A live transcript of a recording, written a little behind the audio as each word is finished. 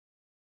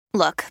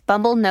Look,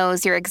 Bumble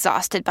knows you're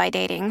exhausted by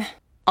dating.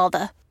 All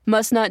the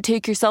must not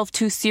take yourself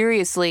too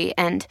seriously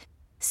and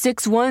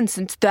 6'1"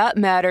 since that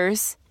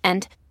matters.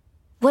 And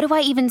what do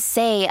I even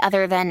say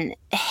other than,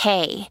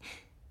 hey?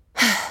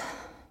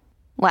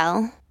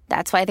 Well,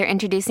 that's why they're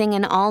introducing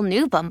an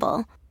all-new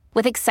Bumble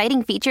with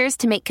exciting features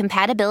to make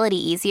compatibility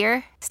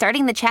easier,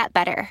 starting the chat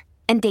better,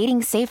 and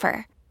dating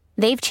safer.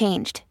 They've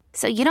changed,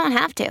 so you don't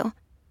have to.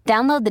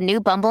 Download the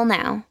new Bumble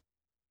now.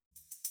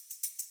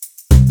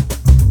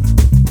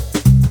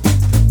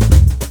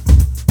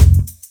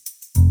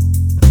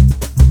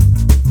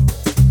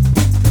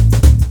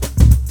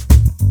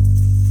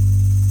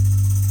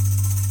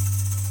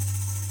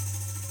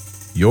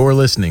 You're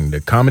listening to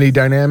Comedy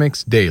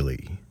Dynamics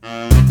Daily.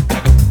 Of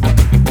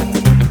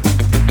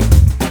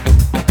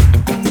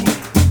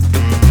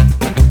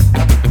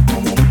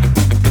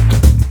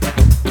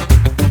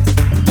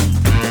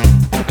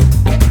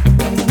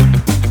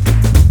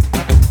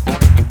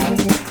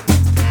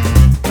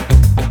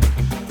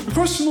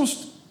course, the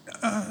most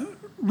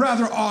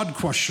rather odd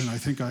question I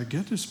think I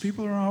get is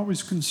people are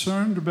always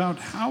concerned about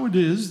how it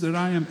is that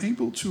I am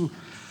able to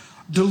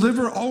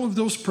deliver all of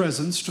those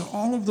presents to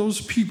all of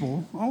those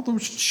people, all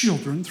those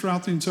children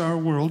throughout the entire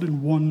world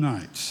in one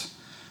night.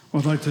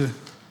 Well, I'd like to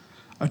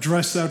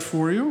address that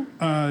for you.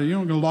 A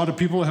lot of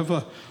people have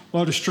a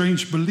lot of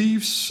strange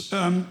beliefs.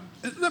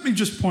 Let me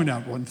just point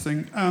out one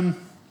thing.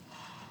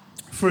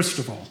 First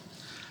of all,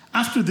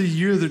 after the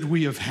year that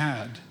we have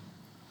had,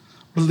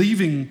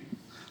 believing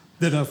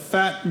that a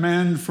fat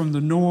man from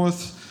the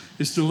north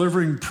is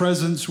delivering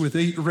presents with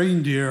 8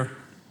 reindeer,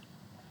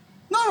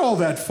 not all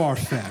that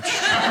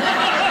far-fetched.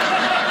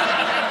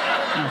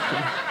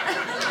 Okay.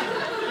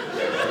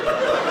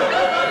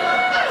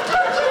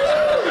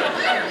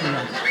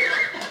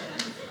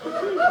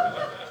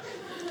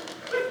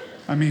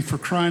 I mean, for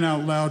crying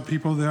out loud,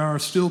 people, there are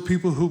still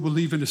people who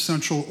believe in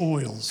essential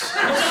oils.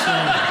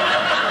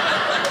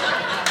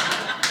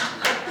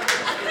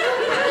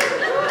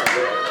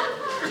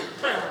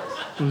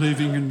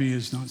 Believing in me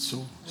is not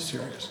so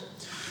serious.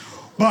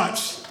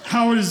 But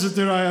how is it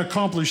that I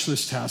accomplish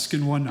this task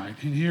in one night?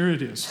 And here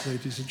it is,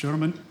 ladies and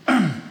gentlemen.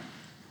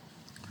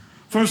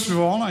 First of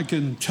all, I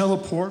can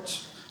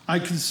teleport. I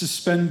can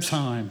suspend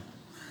time.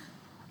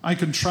 I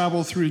can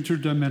travel through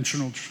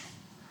interdimensional.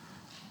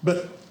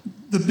 But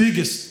the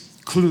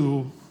biggest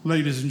clue,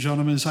 ladies and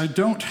gentlemen, is I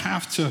don't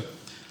have to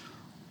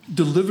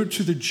deliver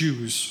to the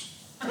Jews.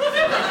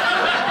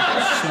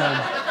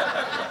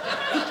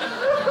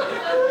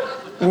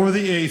 Or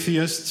the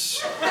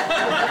atheists.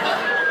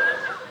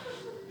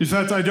 In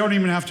fact, I don't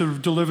even have to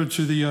deliver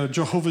to the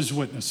Jehovah's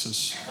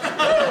Witnesses.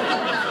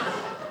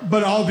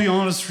 But I'll be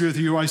honest with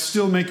you, I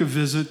still make a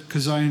visit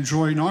because I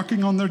enjoy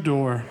knocking on their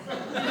door.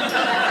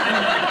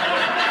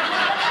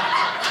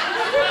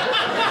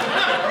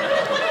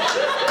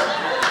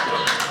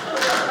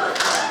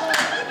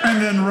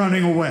 And then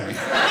running away.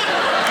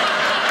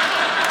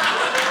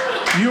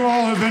 You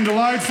all have been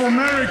delightful.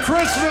 Merry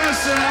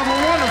Christmas and have a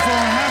wonderful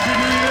and Happy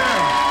New Year.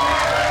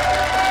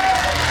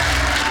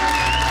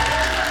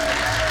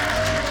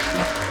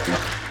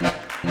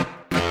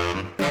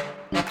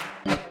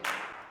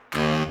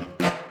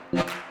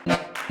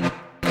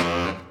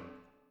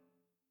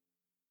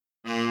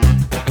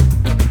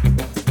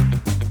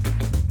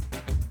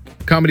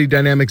 Comedy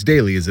Dynamics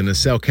Daily is an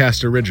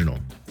Acelcast original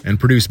and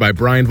produced by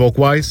Brian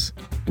Volkweiss,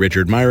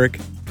 Richard Myrick,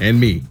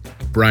 and me,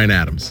 Brian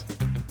Adams.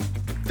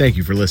 Thank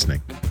you for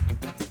listening.